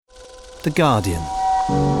The Guardian.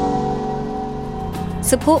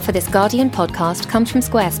 Support for this Guardian podcast comes from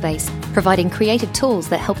Squarespace, providing creative tools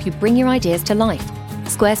that help you bring your ideas to life.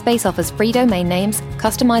 Squarespace offers free domain names,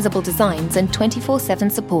 customizable designs, and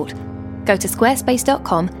 24/7 support. Go to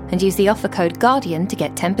squarespace.com and use the offer code GUARDIAN to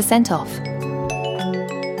get 10% off.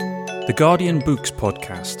 The Guardian Books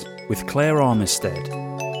Podcast with Claire Armistead.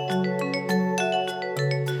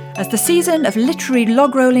 As the season of literary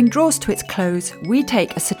log-rolling draws to its close, we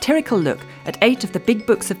take a satirical look at 8 of the big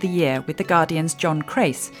books of the year with The Guardian's John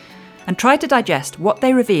Crace and try to digest what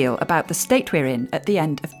they reveal about the state we're in at the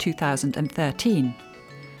end of 2013.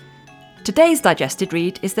 Today's digested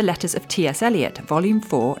read is The Letters of T.S. Eliot, Volume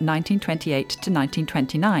 4, 1928 to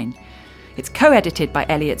 1929. It's co-edited by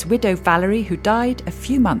Eliot's widow Valerie, who died a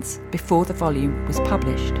few months before the volume was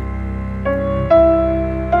published.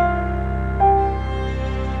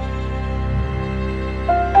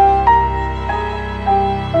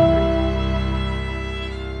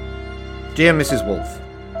 Dear Mrs. Wolfe,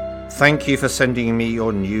 thank you for sending me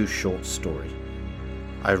your new short story.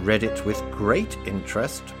 I read it with great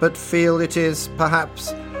interest, but feel it is,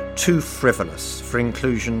 perhaps, too frivolous for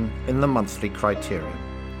inclusion in the monthly criterion.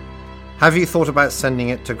 Have you thought about sending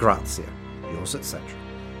it to Grazia? Yours, etc.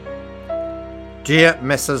 Dear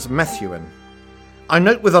Messrs. Methuen, I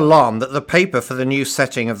note with alarm that the paper for the new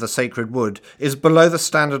setting of The Sacred Wood is below the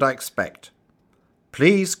standard I expect.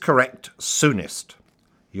 Please correct soonest.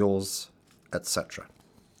 Yours, etc.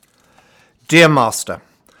 Dear Master,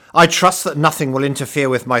 I trust that nothing will interfere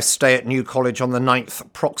with my stay at New College on the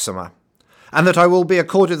 9th Proxima, and that I will be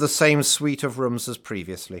accorded the same suite of rooms as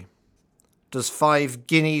previously. Does 5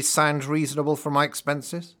 guineas sound reasonable for my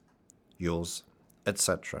expenses? Yours,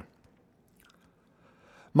 etc.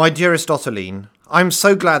 My dearest Ottoline, I'm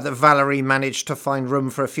so glad that Valerie managed to find room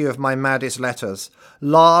for a few of my maddest letters.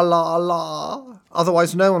 La la la.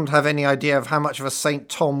 Otherwise no one would have any idea of how much of a Saint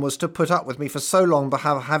Tom was to put up with me for so long by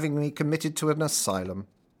having me committed to an asylum.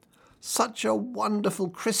 Such a wonderful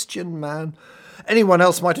Christian man. Anyone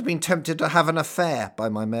else might have been tempted to have an affair by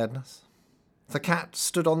my madness. The cat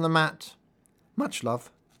stood on the mat. Much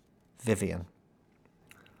love, Vivian.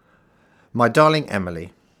 My darling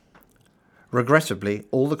Emily, regrettably,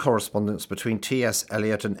 all the correspondence between T.S.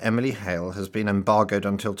 Eliot and Emily Hale has been embargoed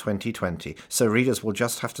until 2020, so readers will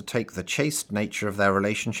just have to take the chaste nature of their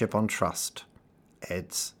relationship on trust.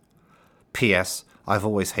 Eds. P.S. I've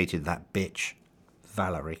always hated that bitch,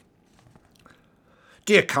 Valerie.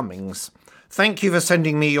 Dear Cummings, thank you for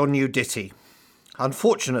sending me your new ditty.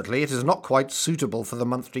 Unfortunately, it is not quite suitable for the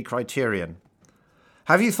monthly criterion.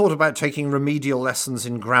 Have you thought about taking remedial lessons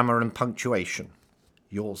in grammar and punctuation?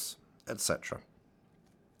 Yours, etc.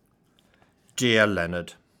 Dear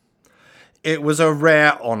Leonard, it was a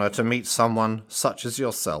rare honour to meet someone such as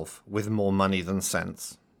yourself with more money than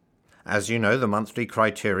sense. As you know, the monthly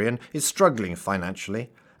criterion is struggling financially,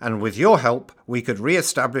 and with your help we could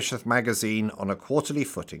re-establish the magazine on a quarterly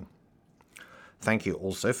footing. Thank you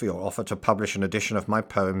also for your offer to publish an edition of my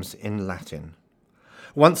poems in Latin.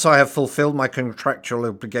 Once I have fulfilled my contractual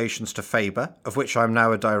obligations to Faber, of which I am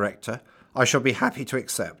now a director, I shall be happy to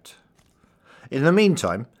accept. In the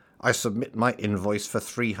meantime, I submit my invoice for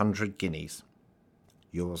 300 guineas.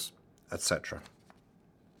 Yours, etc.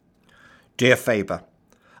 Dear Faber,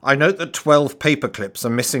 I note that 12 paper clips are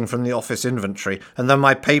missing from the office inventory, and that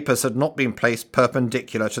my papers had not been placed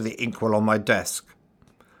perpendicular to the inkwell on my desk.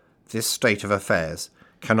 This state of affairs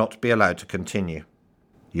cannot be allowed to continue.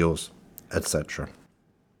 Yours, etc.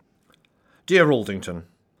 Dear Aldington,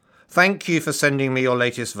 thank you for sending me your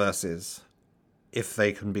latest verses, if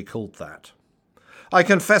they can be called that. I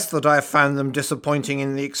confess that I have found them disappointing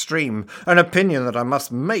in the extreme, an opinion that I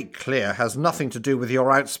must make clear has nothing to do with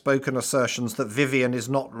your outspoken assertions that Vivian is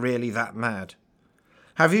not really that mad.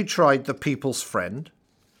 Have you tried The People's Friend?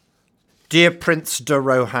 Dear Prince de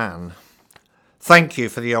Rohan, thank you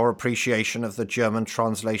for your appreciation of the German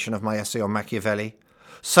translation of my essay on Machiavelli.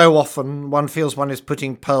 So often one feels one is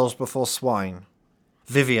putting pearls before swine.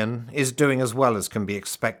 Vivian is doing as well as can be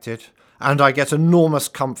expected, and I get enormous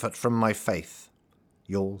comfort from my faith.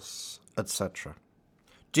 Yours, etc.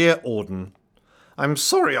 Dear Auden, I'm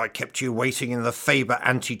sorry I kept you waiting in the Faber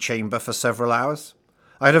antechamber for several hours.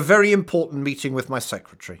 I had a very important meeting with my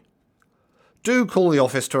secretary. Do call the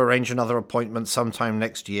office to arrange another appointment sometime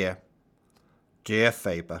next year. Dear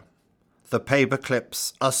Faber, the paper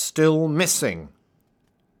clips are still missing.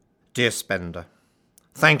 Dear Spender,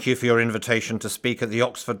 thank you for your invitation to speak at the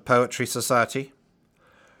Oxford Poetry Society.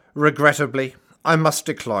 Regrettably, I must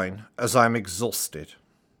decline, as I am exhausted.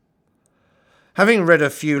 Having read a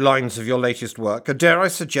few lines of your latest work, dare I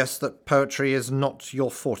suggest that poetry is not your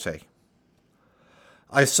forte?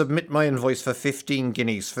 I submit my invoice for 15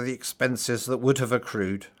 guineas for the expenses that would have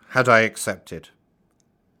accrued had I accepted.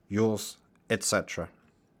 Yours, etc.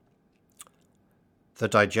 The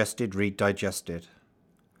digested read digested.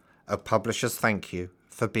 A publisher's thank you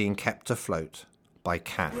for being kept afloat by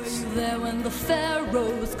cats. Were you there when the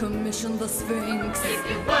pharaohs commissioned the Sphinx?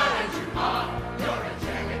 If you were as you are, you're a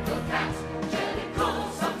jellicle cat.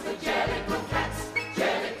 Jellicle songs the jellicle cats.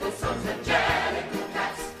 Jellicle songs the jellicle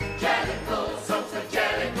cats. Jellicle songs the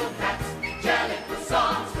jellicle cats. Jellicle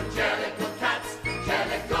songs the jellicle cats.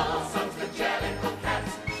 Jellicle songs the jellicle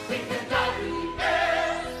cats. Think and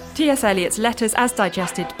diary. T.S. Eliot's Letters as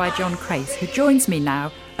digested by John Crace, who joins me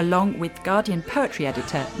now, along with Guardian poetry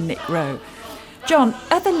editor Nick Wroe. John,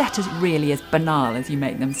 are the letters really as banal as you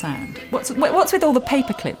make them sound? What's with all the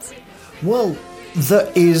paper clips? Well,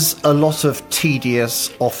 there is a lot of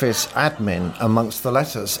tedious office admin amongst the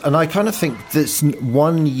letters. And I kind of think this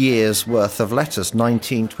 1 year's worth of letters,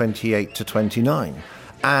 1928 to 29.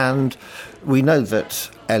 And we know that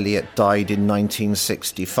Eliot died in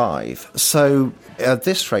 1965. So at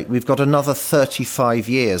this rate, we've got another 35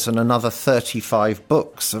 years and another 35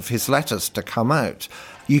 books of his letters to come out.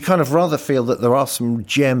 You kind of rather feel that there are some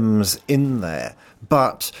gems in there,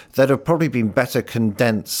 but that have probably been better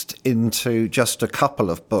condensed into just a couple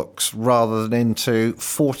of books rather than into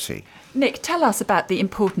 40. Nick, tell us about the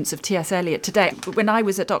importance of T.S. Eliot today. When I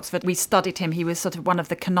was at Oxford, we studied him. He was sort of one of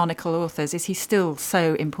the canonical authors. Is he still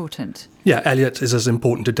so important? Yeah, Eliot is as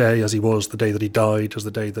important today as he was the day that he died, as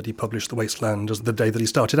the day that he published The Waste Land, as the day that he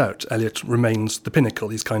started out. Eliot remains the pinnacle.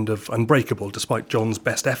 He's kind of unbreakable, despite John's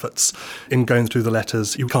best efforts in going through the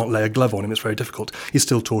letters. You can't lay a glove on him. It's very difficult. He's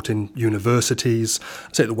still taught in universities.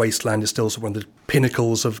 I'd say The Waste Land is still one of the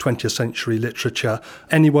pinnacles of 20th century literature.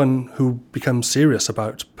 Anyone who becomes serious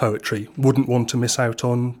about poetry wouldn't want to miss out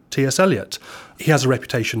on T.S. Eliot. He has a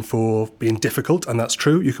reputation for being difficult, and that's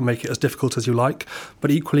true. You can make it as difficult as you like, but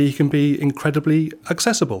equally he can be incredibly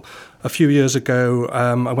accessible. A few years ago,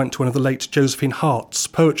 I went to one of the late Josephine Hart's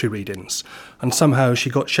poetry readings, and somehow she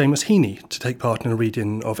got Seamus Heaney to take part in a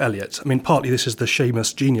reading of Eliot. I mean, partly this is the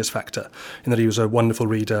Seamus genius factor, in that he was a wonderful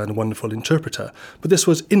reader and a wonderful interpreter, but this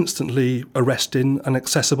was instantly arresting and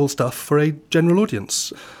accessible stuff for a general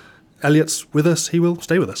audience. Eliot's with us, he will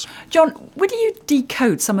stay with us. John, would you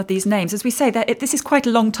decode some of these names? As we say, this is quite a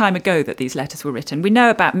long time ago that these letters were written. We know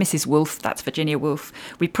about Mrs. Woolf, that's Virginia Woolf.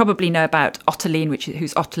 We probably know about Ottoline,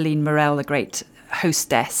 who's Ottoline Morell, the great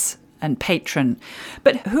hostess and patron.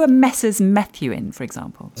 But who are Messrs. Methuen, for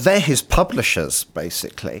example? They're his publishers,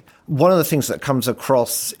 basically. One of the things that comes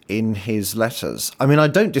across in his letters, I mean, I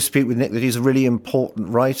don't dispute with Nick that he's a really important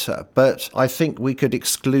writer, but I think we could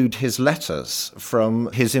exclude his letters from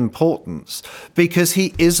his importance because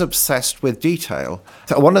he is obsessed with detail.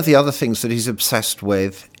 One of the other things that he's obsessed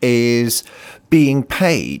with is being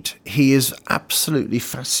paid. He is absolutely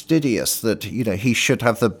fastidious that, he should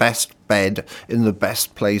have the best bed in the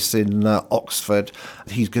best place in Oxford.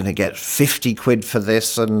 He's going to get 50 quid for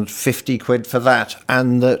this and 50 quid for that,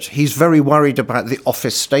 and that he's very worried about the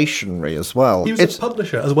office stationery as well. He was a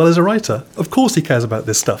publisher as well as a writer. Of course he cares about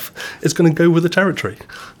this stuff. It's going to go with the territory.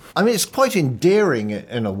 I mean, it's quite endearing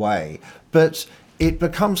in a way, but it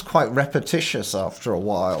becomes quite repetitious after a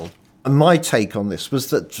while. My take on this was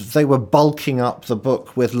that they were bulking up the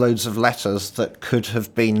book with loads of letters that could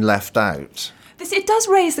have been left out. It does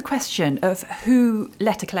raise the question of who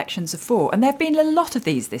letter collections are for, and there have been a lot of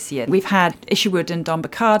these this year. We've had Isherwood and Don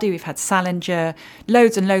Bacardi, we've had Salinger,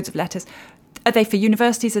 loads and loads of letters. Are they for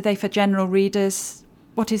universities? Are they for general readers?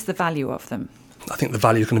 What is the value of them? I think the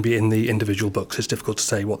value is going to be in the individual books. It's difficult to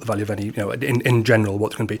say what the value of any, in general,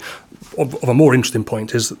 what's going to be. Of a more interesting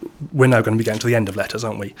point is we're now going to be getting to the end of letters,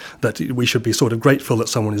 aren't we? That we should be sort of grateful that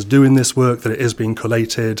someone is doing this work, that it is being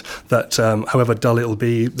collated, that however dull it'll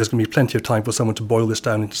be, there's going to be plenty of time for someone to boil this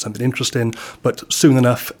down into something interesting. But soon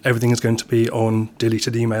enough, everything is going to be on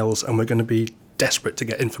deleted emails, and we're going to be desperate to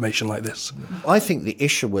get information like this. I think the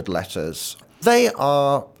Isherwood letters, they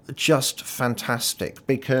are just fantastic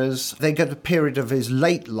because they get a period of his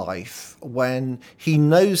late life when he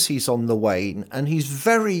knows he's on the wane and he's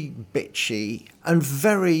very bitchy and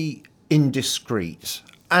very indiscreet.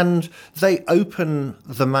 And they open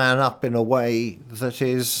the man up in a way that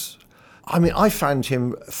is... I mean, I found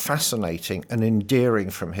him fascinating and endearing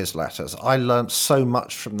from his letters. I learnt so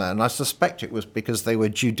much from them, and I suspect it was because they were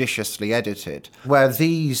judiciously edited. Where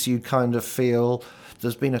these, you kind of feel...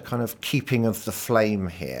 There's been a kind of keeping of the flame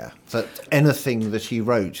here, that anything that he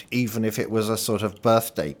wrote, even if it was a sort of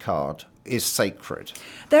birthday card, is sacred.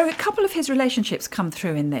 There are a couple of his relationships come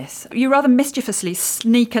through in this. You rather mischievously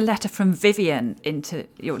sneak a letter from Vivian into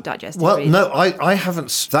your digestive Well, reading. no, I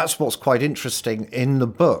haven't. That's what's quite interesting. In the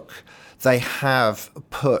book, they have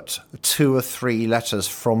put 2 or 3 letters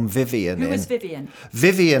from Vivian in. Who was Vivian?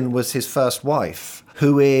 Vivian was his first wife,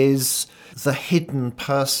 who is the hidden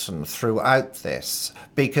person throughout this,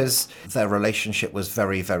 because their relationship was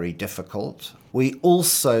very, very difficult. We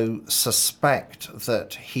also suspect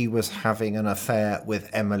that he was having an affair with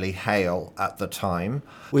Emily Hale at the time.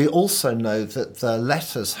 We also know that the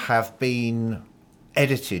letters have been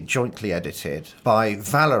edited, jointly edited, by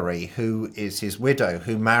Valerie, who is his widow,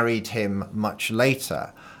 who married him much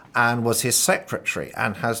later and was his secretary,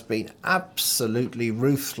 and has been absolutely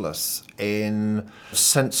ruthless in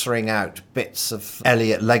censoring out bits of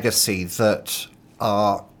Eliot legacy that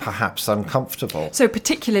are perhaps uncomfortable. So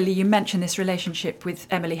particularly you mentioned this relationship with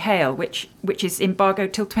Emily Hale, which is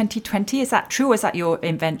embargoed till 2020. Is that true, or is that your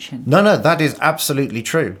invention? No, that is absolutely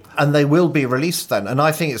true. And they will be released then. And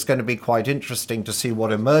I think it's going to be quite interesting to see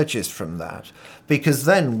what emerges from that, because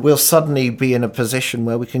then we'll suddenly be in a position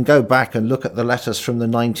where we can go back and look at the letters from the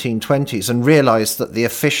 1920s and realise that the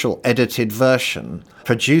official edited version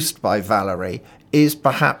produced by Valerie is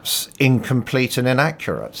perhaps incomplete and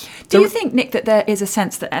inaccurate. Do you think, Nick, that there is a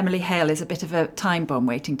sense that Emily Hale is a bit of a time bomb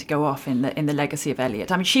waiting to go off in the legacy of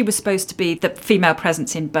Eliot? I mean, she was supposed to be the female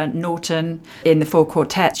presence in Burnt Norton, in the Four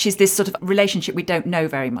Quartets. She's this sort of relationship we don't know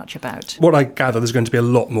very much about. What I gather, there's going to be a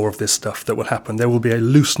lot more of this stuff that will happen. There will be a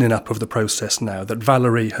loosening up of the process now that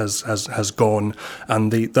Valerie has gone,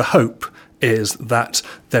 and the hope is that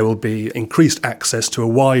there will be increased access to a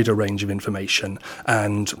wider range of information,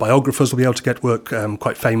 and biographers will be able to get work.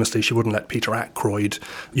 Quite famously, she wouldn't let Peter Ackroyd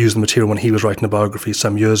use the material when he was writing a biography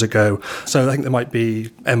some years ago. So I think there might be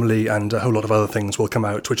Emily, and a whole lot of other things will come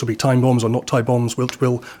out, which will be time bombs or not time bombs, which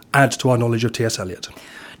will add to our knowledge of T.S. Eliot.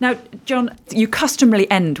 Now, John, you customarily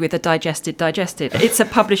end with a digested. It's a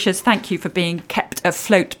publisher's thank you for being kept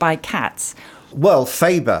afloat by cats. Well,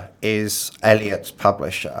 Faber is Eliot's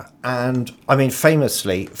publisher, and I mean,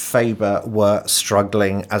 famously, Faber were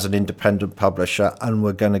struggling as an independent publisher and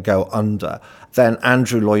were going to go under. Then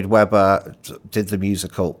Andrew Lloyd Webber did the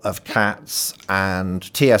musical of Cats,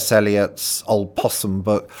 and T.S. Eliot's Old Possum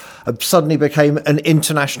book suddenly became an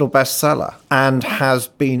international bestseller and has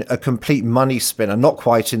been a complete money spinner, not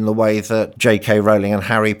quite in the way that J.K. Rowling and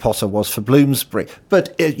Harry Potter was for Bloomsbury, but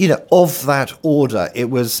of that order,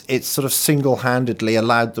 it sort of single-handedly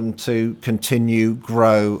allowed them to continue,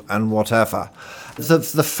 grow, and whatever.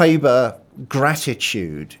 The Faber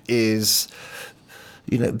gratitude is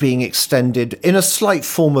being extended in a slight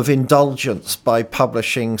form of indulgence by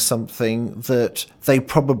publishing something that they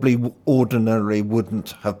probably ordinarily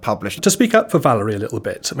wouldn't have published. To speak up for Valerie a little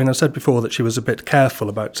bit, I mean, I said before that she was a bit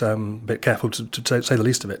careful to say the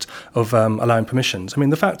least of it, of allowing permissions. I mean,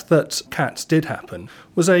 the fact that Cats did happen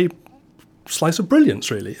was a slice of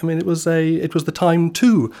brilliance, really. I mean, it was the time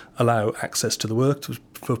to allow access to the work,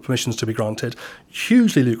 for permissions to be granted,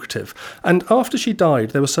 hugely lucrative. And after she died,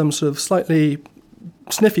 there was some sort of slightly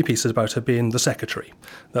sniffy pieces about her being the secretary.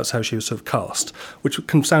 That's how she was sort of cast, which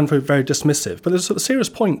can sound very, very dismissive. But there's a sort of serious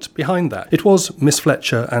point behind that. It was Miss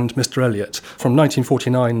Fletcher and Mr. Eliot from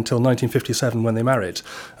 1949 until 1957 when they married,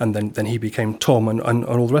 and then he became Tom and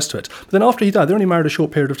all the rest of it. But then after he died, they only married a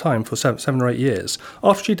short period of time, for 7 or 8 years.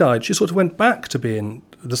 After she died, she sort of went back to being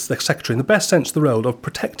the secretary in the best sense of the role of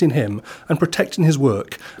protecting him and protecting his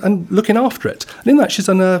work and looking after it. And in that, she's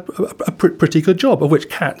done a pretty good job, of which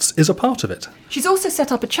Cats is a part of it. She's also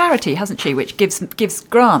set up a charity, hasn't she, which gives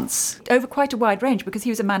grants over quite a wide range, because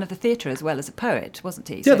he was a man of the theatre as well as a poet, wasn't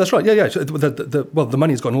he? Yeah, that's right. Yeah. The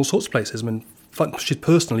money's gone all sorts of places. I mean, she's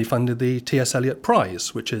personally funded the T.S. Eliot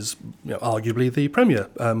Prize, which is arguably the premier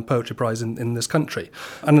poetry prize in this country.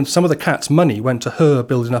 And some of the Cats' money went to her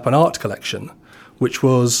building up an art collection, which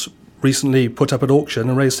was recently put up at auction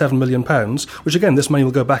and raised £7 million, which again, this money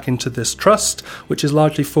will go back into this trust, which is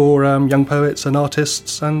largely for young poets and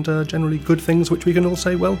artists and generally good things, which we can all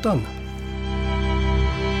say, well done.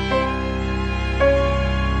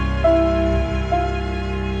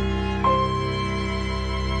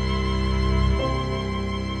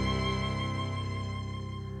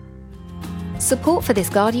 Support for this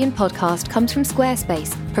Guardian podcast comes from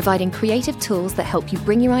Squarespace, providing creative tools that help you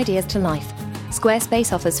bring your ideas to life.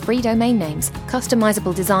 Squarespace offers free domain names,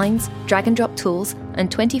 customizable designs, drag-and-drop tools, and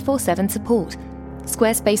 24/7 support.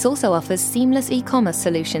 Squarespace also offers seamless e-commerce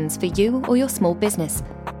solutions for you or your small business.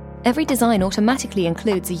 Every design automatically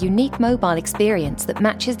includes a unique mobile experience that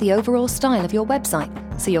matches the overall style of your website,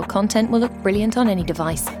 so your content will look brilliant on any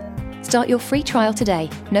device. Start your free trial today,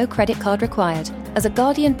 no credit card required, As a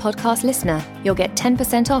Guardian podcast listener, you'll get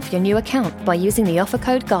 10% off your new account by using the offer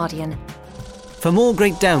code GUARDIAN. For more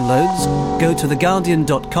great downloads, go to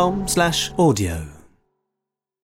theguardian.com/audio.